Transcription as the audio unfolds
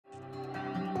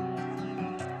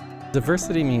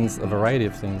Diversity means a variety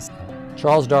of things.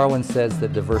 Charles Darwin says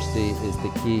that diversity is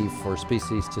the key for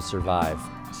species to survive.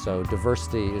 So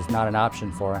diversity is not an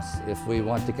option for us. If we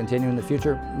want to continue in the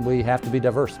future, we have to be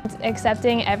diverse.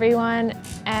 Accepting everyone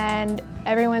and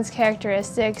everyone's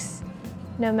characteristics,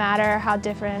 no matter how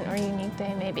different or unique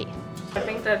they may be. I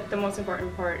think that the most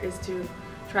important part is to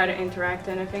try to interact,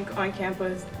 and I think on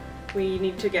campus we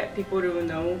need to get people to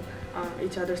know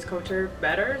each other's culture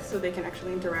better so they can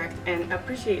actually interact and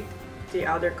appreciate the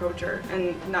other culture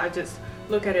and not just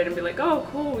look at it and be like, oh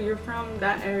cool, you're from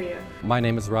that area. My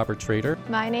name is Robert Trader.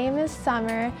 My name is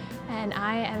Summer, and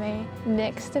I am a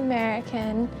mixed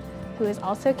American who is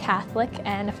also Catholic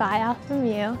and Phi Alpha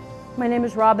Mu. My name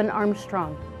is Robin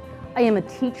Armstrong. I am a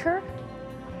teacher,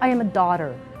 I am a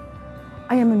daughter,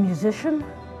 I am a musician,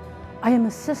 I am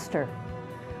a sister,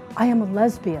 I am a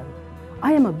lesbian,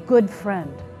 I am a good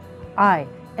friend. I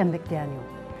am McDaniel.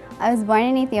 I was born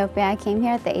in Ethiopia. I came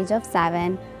here at the age of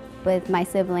 7 with my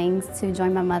siblings to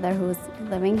join my mother who's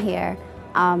living here.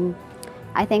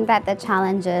 I think that the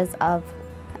challenges of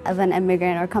an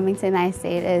immigrant or coming to the United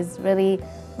States is really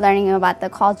learning about the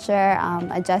culture,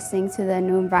 adjusting to the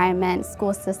new environment,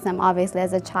 school system, obviously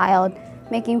as a child,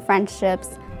 making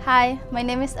friendships. Hi, my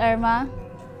name is Irma.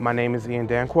 My name is Ian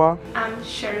Danqua. I'm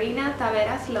Sharina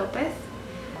Taveras Lopez.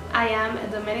 I am a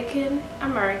Dominican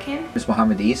American. It's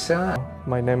Mohammed Isa.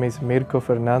 My name is Mirko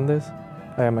Fernandez.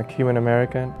 I am a Cuban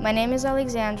American. My name is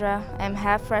Alexandra. I'm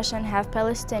half Russian, half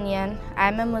Palestinian.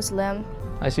 I'm a Muslim.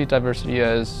 I see diversity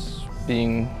as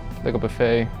being like a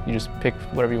buffet. You just pick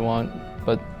whatever you want,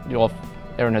 but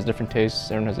everyone has different tastes,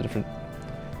 everyone has a different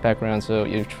background, so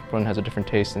each one has a different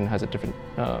taste and has a different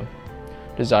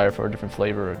desire for a different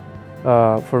flavor.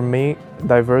 For me,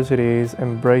 diversity is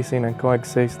embracing and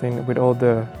coexisting with all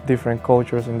the different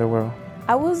cultures in the world.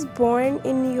 I was born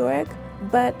in New York,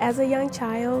 but as a young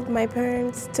child, my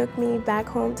parents took me back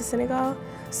home to Senegal.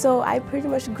 So I pretty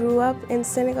much grew up in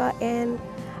Senegal, and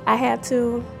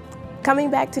coming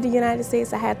back to the United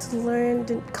States, I had to learn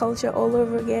the culture all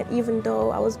over again, even though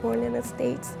I was born in the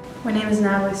States. My name is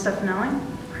Natalie Stefanelli.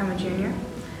 I'm a junior.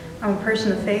 I'm a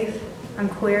person of faith, I'm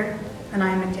queer, and I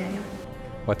am McDaniel.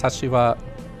 Watashi wa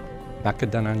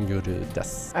McDaniel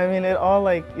desu. I mean, it all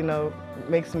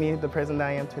makes me the person that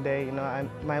I am today.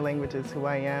 My language is who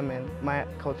I am, and my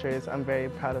culture is, I'm very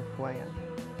proud of who I am.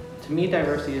 To me,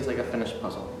 diversity is like a finished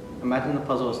puzzle. Imagine the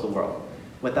puzzle is the world.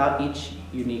 Without each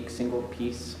unique single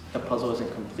piece, the puzzle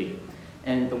isn't complete.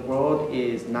 And the world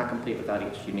is not complete without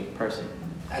each unique person.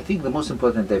 I think the most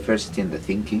important diversity in the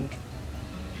thinking,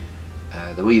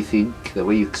 the way you think, the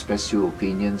way you express your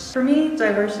opinions. For me,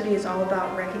 diversity is all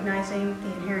about recognizing the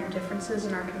inherent differences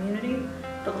in our community,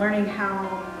 but learning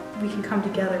how we can come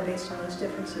together based on those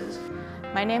differences.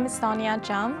 My name is Sonia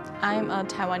Zhang. I'm a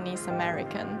Taiwanese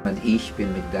American. And ich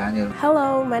bin McDaniel.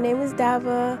 Hello, my name is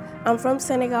Dava. I'm from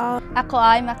Senegal. Ako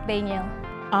ay McDaniel.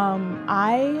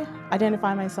 I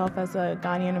identify myself as a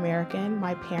Ghanaian American.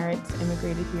 My parents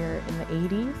immigrated here in the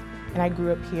 80s, and I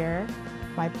grew up here.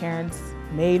 My parents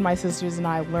made my sisters and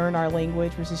I learn our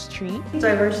language, which is Tree.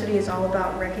 Diversity is all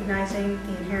about recognizing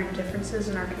the inherent differences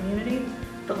in our community,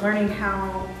 but learning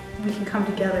how we can come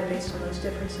together based on those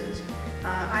differences.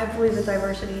 I believe that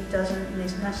diversity doesn't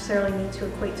necessarily need to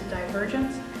equate to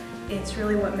divergence. It's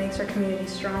really what makes our community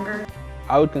stronger.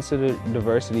 I would consider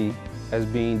diversity as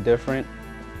being different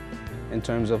in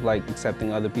terms of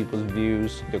accepting other people's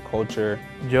views, their culture.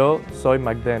 Yo soy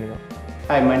McDaniel.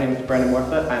 Hi, my name is Brandon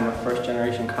Morfa. I'm a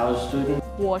first-generation college student.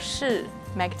 我是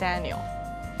McDaniel.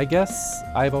 I guess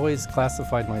I've always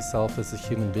classified myself as a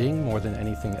human being more than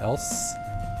anything else.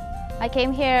 I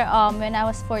came here when I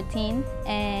was 14,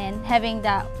 and having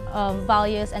that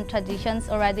values and traditions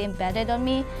already embedded on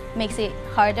me makes it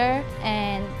harder.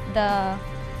 And the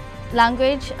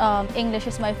language, English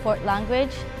is my fourth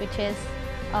language, which is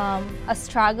a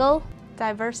struggle.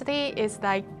 Diversity is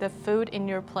like the food in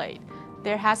your plate.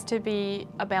 There has to be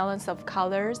a balance of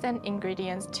colors and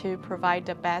ingredients to provide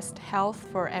the best health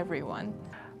for everyone.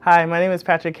 Hi, my name is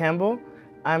Patrick Campbell.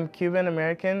 I'm Cuban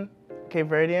American, Cape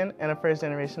Verdean, and a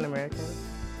first-generation American.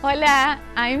 Hola,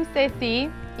 I'm Ceci,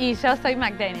 y yo soy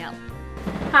McDaniel.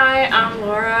 Hi, I'm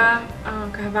Laura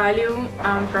Carvalho.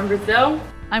 I'm from Brazil.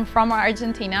 I'm from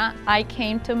Argentina. I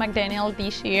came to McDaniel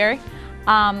this year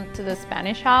to the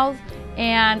Spanish house.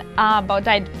 And about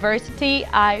diversity,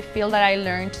 I feel that I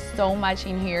learned so much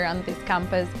in here on this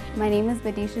campus. My name is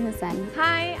Badisha Hussain.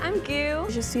 Hi, I'm Gu.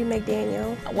 Je suis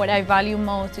McDaniel. What I value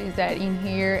most is that in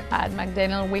here at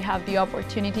McDaniel we have the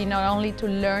opportunity not only to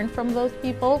learn from those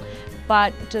people,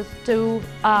 but just to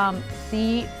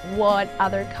see what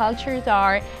other cultures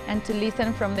are and to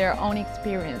listen from their own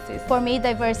experiences. For me,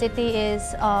 diversity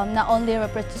is not only a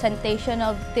representation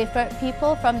of different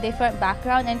people from different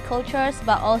backgrounds and cultures,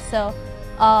 but also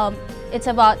it's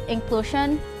about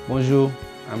inclusion. Bonjour,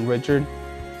 I'm Richard.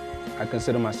 I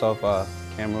consider myself a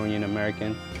Cameroonian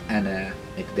American. And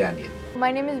McDaniel.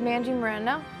 My name is Manji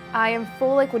Miranda. I am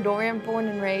full Ecuadorian, born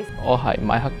and raised. Oh hi,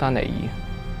 my haktanei.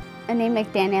 My name is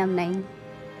McDaniel Name.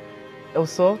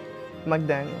 Also,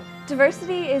 McDaniel.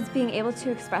 Diversity is being able to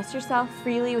express yourself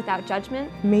freely without judgment.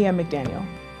 Mia McDaniel.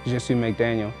 Je suis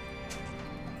McDaniel.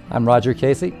 I'm Roger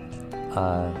Casey,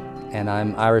 and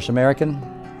I'm Irish American,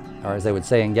 or as they would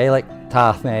say in Gaelic,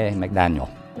 Ta me McDaniel.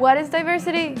 What is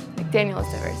diversity? McDaniel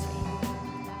is diversity.